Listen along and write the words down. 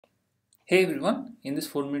Hey everyone, in this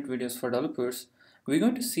 4-minute videos for developers, we're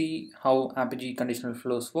going to see how Apigee Conditional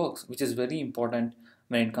Flows works, which is very important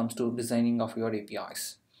when it comes to designing of your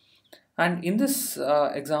APIs. And in this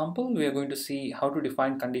example, we are going to see how to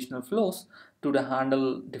define conditional flows to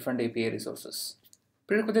handle different API resources.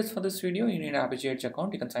 Prerequisites for this video: you need an Apigee Edge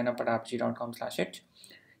account. You can sign up at apigee.com/edge.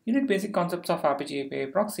 You need basic concepts of Apigee API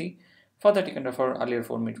Proxy. For that, you can refer earlier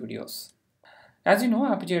 4-minute videos. As you know,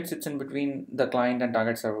 Apigee sits in between the client and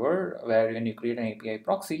target server, where when you create an API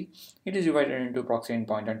proxy, it is divided into proxy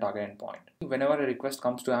endpoint and target endpoint. Whenever a request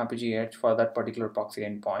comes to Apigee Edge for that particular proxy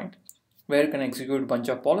endpoint, where you can execute a bunch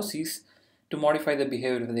of policies to modify the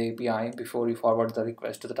behavior of the API before you forward the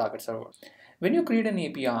request to the target server. When you create an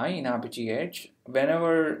API in Apigee Edge,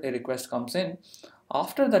 whenever a request comes in,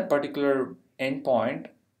 after that particular endpoint,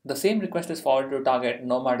 the same request is forwarded to target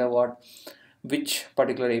no matter which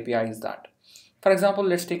particular API is that. For example,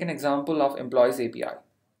 let's take an example of employees API.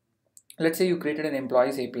 Let's say you created an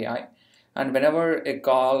employees API, and whenever a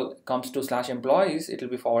call comes to /employees, it will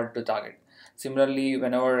be forwarded to target. Similarly,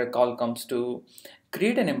 whenever a call comes to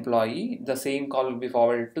create an employee, the same call will be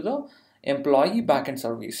forwarded to the employee backend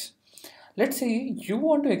service. Let's say you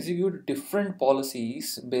want to execute different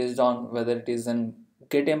policies based on whether it is an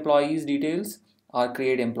get employees details or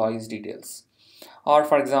create employees details, or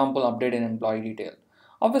for example, update an employee detail.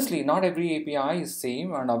 Obviously, not every API is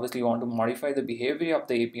same, and obviously you want to modify the behavior of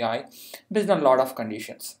the API based on a lot of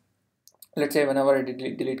conditions. Let's say whenever a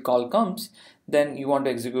delete call comes, then you want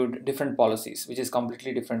to execute different policies, which is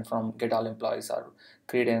completely different from get all employees or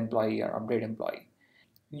create an employee or update employee.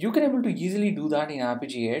 You can able to easily do that in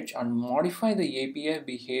Apigee Edge and modify the API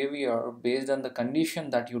behavior based on the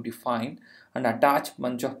condition that you define and attach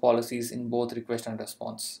bunch of policies in both request and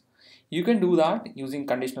response. You can do that using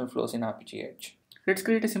conditional flows in Apigee Edge. Let's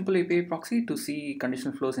create a simple API proxy to see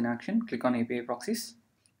conditional flows in action. Click on API proxies.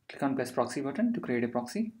 Click on plus proxy button to create a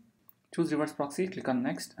proxy. Choose reverse proxy. Click on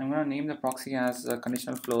next. I'm going to name the proxy as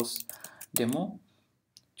conditional flows demo.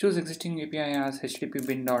 Choose existing API as http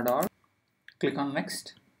bin.org. Click on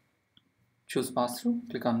next. Choose pass-through.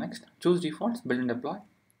 Click on next. Choose defaults. Build and deploy.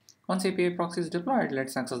 Once API proxy is deployed,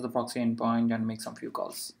 let's access the proxy endpoint and make some few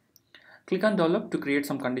calls. Click on develop to create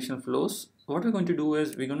some conditional flows. What we're going to do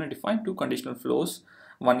is we're going to define two conditional flows.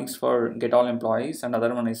 One is for get all employees and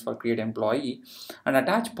another one is for create employee, and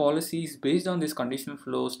attach policies based on these conditional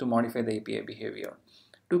flows to modify the API behavior.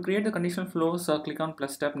 To create the conditional flows, click on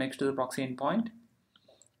plus step next to the proxy endpoint,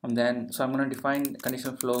 and then so I'm going to define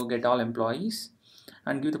conditional flow get all employees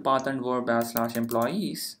and give the path and verb as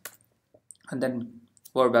 /employees and then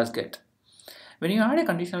verb as get. When you add a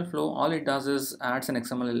conditional flow, all it does is adds an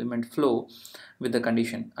XML element flow with the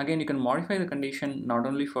condition. Again, you can modify the condition not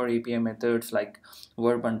only for API methods like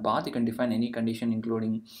verb and path. You can define any condition,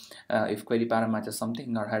 including if query parameter matches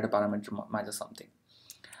something or header parameter matches something.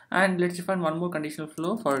 And let's define one more conditional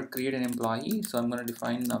flow for create an employee. So I'm going to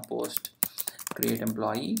define a post create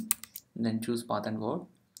employee, and then choose path and verb,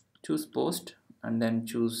 choose post, and then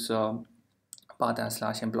choose path as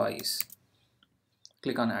 /employees.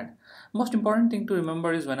 Click on add. Most important thing to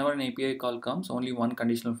remember is whenever an API call comes, only one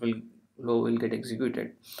conditional flow will get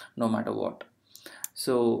executed no matter what.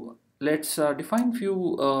 So let's define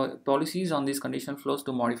few policies on these conditional flows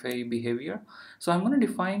to modify behavior. So I'm going to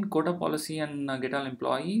define quota policy and get all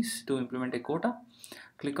employees to implement a quota.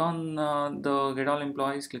 Click on the get all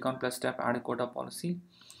employees, click on plus step, add a quota policy.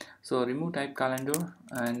 So remove type calendar,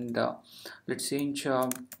 and let's change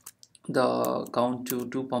the count to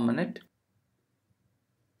 2 per minute.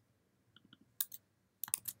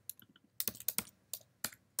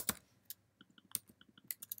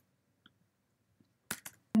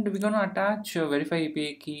 And we're going to attach verify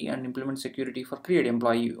API key and implement security for create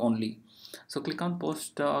employee only. So click on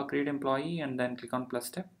post create employee and then click on plus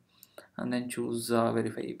step and then choose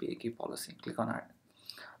verify API key policy. Click on add.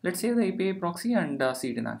 Let's save the API proxy and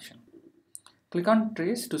see it in action. Click on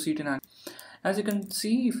trace to see it in action. As you can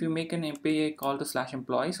see, if you make an API call to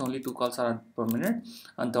 /employees, only 2 calls are per minute,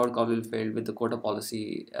 and third call will fail with the quota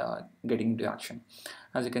policy getting into action.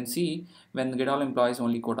 As you can see, when get all employees,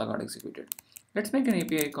 only quota got executed. Let's make an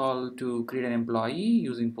API call to create an employee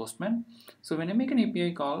using Postman. So when I make an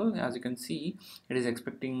API call, as you can see, it is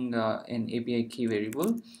expecting an API key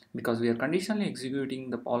variable because we are conditionally executing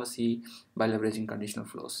the policy by leveraging conditional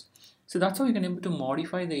flows. So that's how you can able to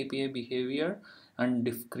modify the API behavior and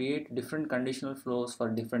create different conditional flows for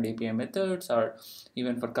different API methods or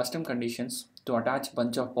even for custom conditions to attach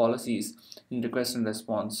bunch of policies in request and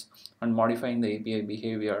response and modifying the API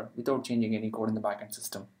behavior without changing any code in the backend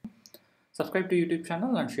system. Subscribe to YouTube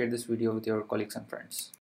channel and share this video with your colleagues and friends.